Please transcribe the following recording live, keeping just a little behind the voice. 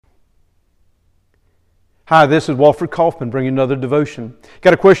Hi, this is Walford Kaufman bringing another devotion.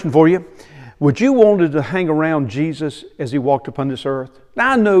 Got a question for you. Would you want to hang around Jesus as He walked upon this earth?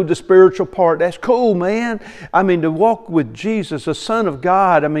 Now, I know the spiritual part, that's cool, man. I mean, to walk with Jesus, the Son of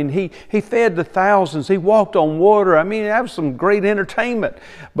God. I mean, He fed the thousands. He walked on water. I mean, that was some great entertainment.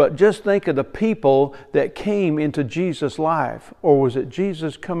 But just think of the people that came into Jesus' life. Or was it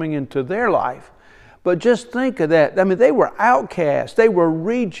Jesus coming into their life? But just think of that. I mean, they were outcasts. They were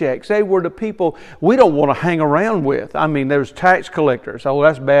rejects. They were the people we don't want to hang around with. I mean, there's tax collectors. Oh,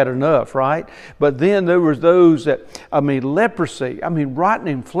 that's bad enough, right? But then there was those that, leprosy.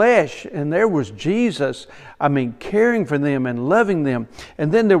 Rotting flesh. And there was Jesus, caring for them and loving them.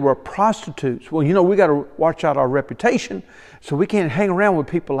 And then there were prostitutes. Well, we got to watch out our reputation. So we can't hang around with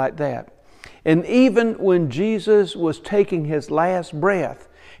people like that. And even when Jesus was taking His last breath,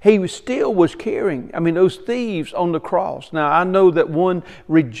 He still was caring. Those thieves on the cross. Now, I know that one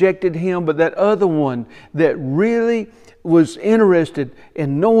rejected Him, but that other one that really was interested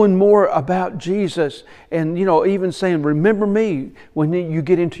in knowing more about Jesus and, even saying, remember me when you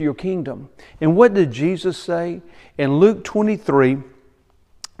get into your kingdom. And what did Jesus say? In Luke 23,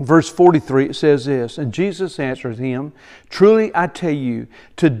 verse 43, it says this, and Jesus answered him, truly I tell you,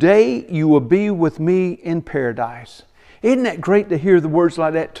 today you will be with me in paradise. Isn't that great to hear the words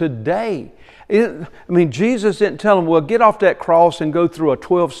like that? Today. Jesus didn't tell him, well, get off that cross and go through a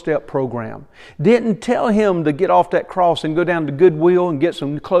 12-step program. Didn't tell him to get off that cross and go down to Goodwill and get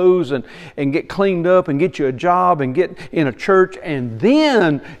some clothes and get cleaned up and get you a job and get in a church and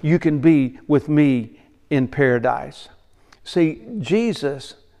then you can be with me in paradise. See,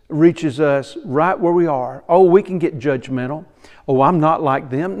 Jesus reaches us right where we are. Oh, we can get judgmental. Oh, I'm not like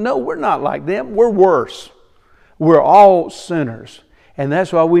them. No, we're not like them. We're worse. We're all sinners. And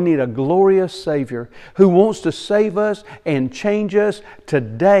that's why we need a glorious Savior who wants to save us and change us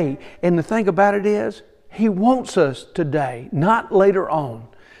today. And the thing about it is, He wants us today, not later on.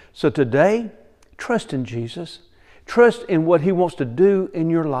 So today, trust in Jesus. Trust in what He wants to do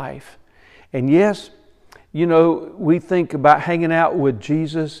in your life. And yes, we think about hanging out with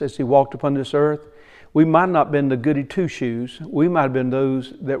Jesus as He walked upon this earth. We might not have been the goody two-shoes. We might have been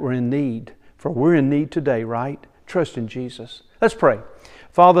those that were in need. For we're in need today, right? Trust in Jesus. Let's pray.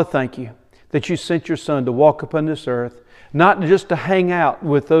 Father, thank You that You sent Your Son to walk upon this earth, not just to hang out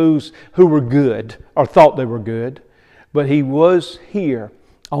with those who were good or thought they were good, but He was here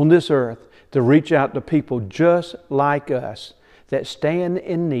on this earth to reach out to people just like us that stand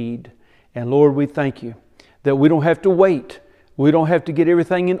in need. And Lord, we thank You that we don't have to wait. We don't have to get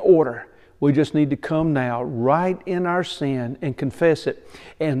everything in order. We just need to come now right in our sin and confess it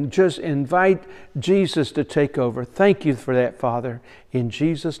and just invite Jesus to take over. Thank You for that, Father. In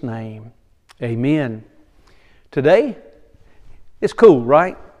Jesus' name, amen. Today, it's cool,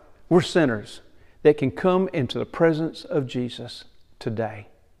 right? We're sinners that can come into the presence of Jesus today.